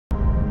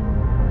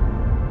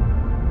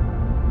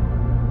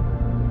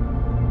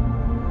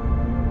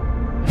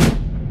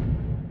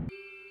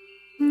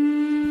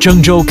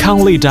Zhengzhou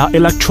Kanglida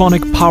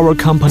Electronic Power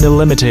Company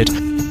Limited,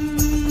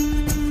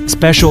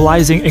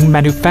 specializing in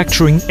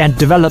manufacturing and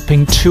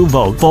developing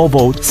 2-volt,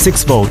 4-volt,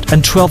 6-volt,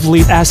 and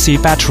 12-lead AC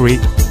battery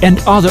and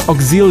other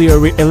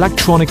auxiliary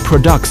electronic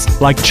products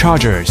like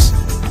chargers.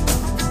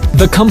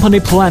 The company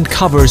plant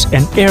covers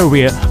an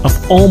area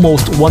of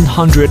almost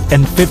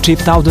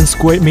 150,000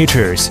 square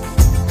meters.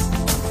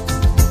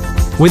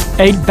 With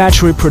 8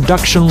 battery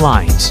production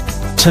lines,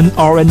 10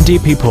 R&D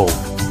people,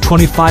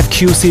 25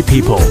 QC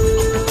people,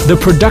 the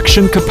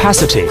production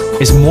capacity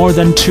is more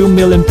than 2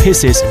 million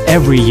pieces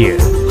every year.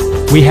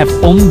 We have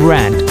own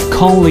brand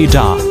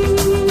Kanglida.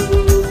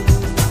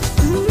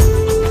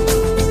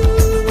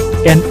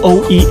 An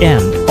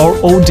OEM or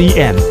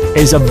ODM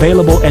is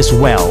available as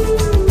well.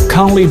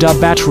 Kanglida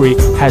battery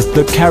has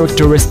the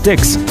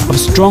characteristics of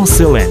strong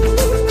sealing,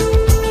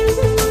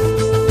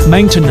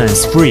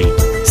 maintenance-free,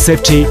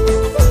 safety,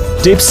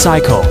 deep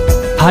cycle,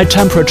 high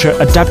temperature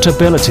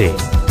adaptability,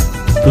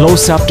 low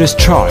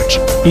self-discharge,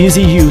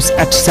 easy use,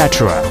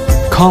 etc.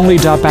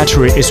 Kanglida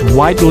battery is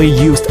widely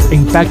used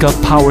in backup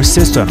power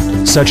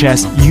systems such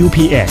as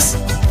UPS,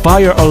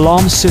 fire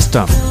alarm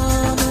system,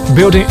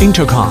 building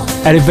intercom,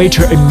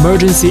 elevator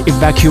emergency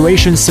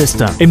evacuation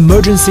system,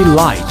 emergency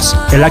lights,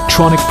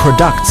 electronic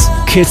products,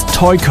 kids'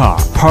 toy car,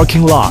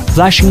 parking lot,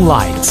 flashing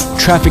lights,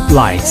 traffic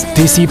lights,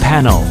 DC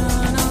panel,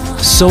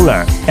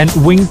 solar and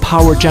wind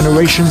power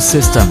generation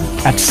system,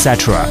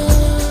 etc.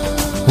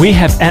 We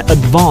have an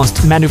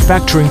advanced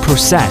manufacturing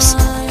process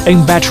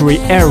in battery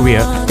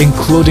area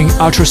including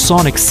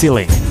ultrasonic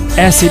sealing,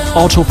 acid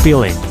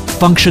auto-filling,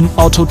 function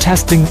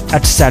auto-testing,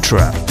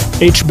 etc.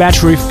 Each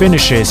battery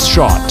finishes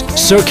short,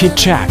 circuit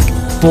check,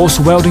 force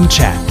welding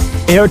check,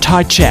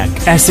 airtight check,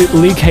 acid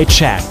leakage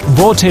check,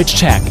 voltage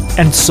check,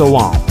 and so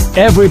on.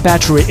 Every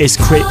battery is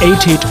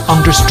created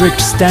under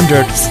strict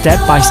standard step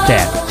by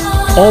step.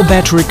 All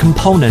battery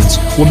components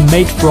were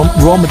made from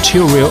raw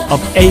material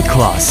of A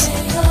class.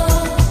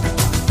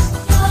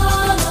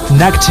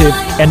 Negative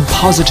and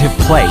positive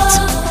plates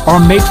are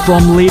made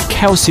from lead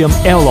calcium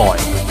alloy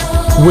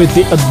with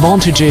the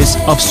advantages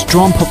of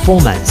strong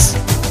performance,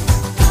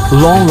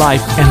 long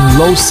life and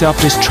low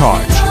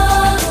self-discharge.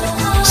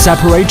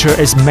 Separator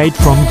is made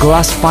from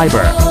glass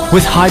fiber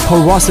with high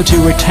porosity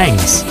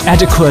retains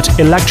adequate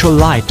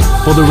electrolyte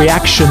for the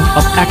reaction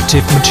of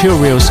active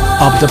materials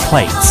of the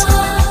plates.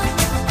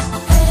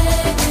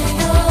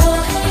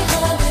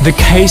 The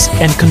case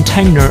and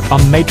container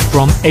are made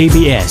from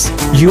ABS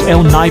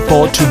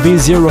UL94 to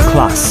V0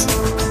 class.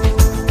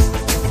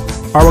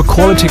 Our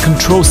quality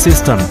control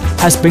system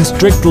has been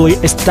strictly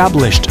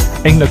established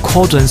in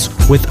accordance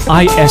with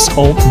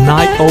ISO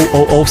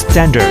 9000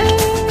 standard.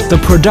 The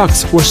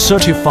products were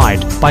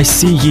certified by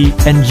CE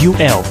and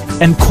UL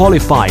and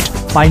qualified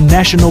by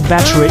National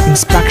Battery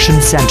Inspection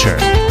Center.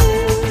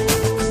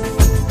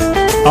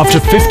 After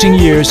 15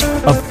 years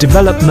of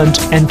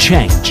development and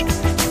change,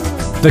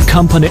 the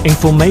company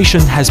information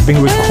has been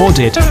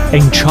recorded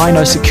in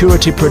China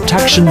Security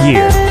Protection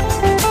Year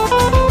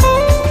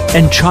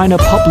and China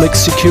Public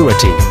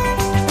Security,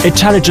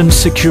 Intelligence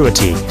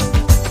Security,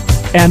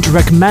 and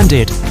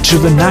recommended to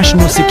the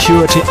national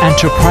security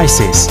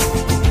enterprises.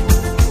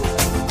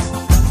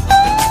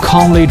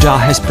 Kanglida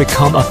has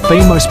become a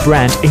famous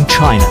brand in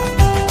China,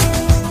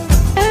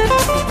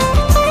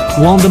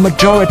 won the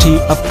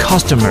majority of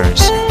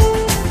customers,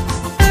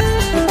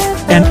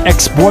 and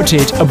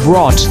exported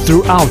abroad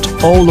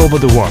throughout all over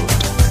the world.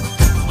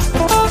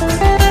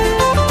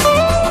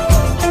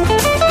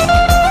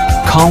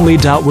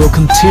 Kanglida will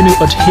continue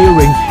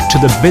adhering to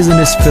the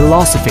business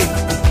philosophy,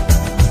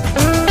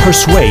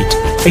 persuade,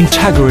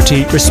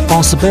 integrity,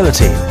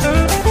 responsibility,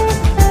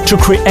 to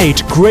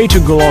create greater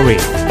glory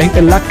in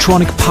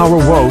electronic power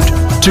world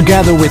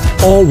together with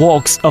all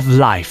walks of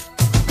life.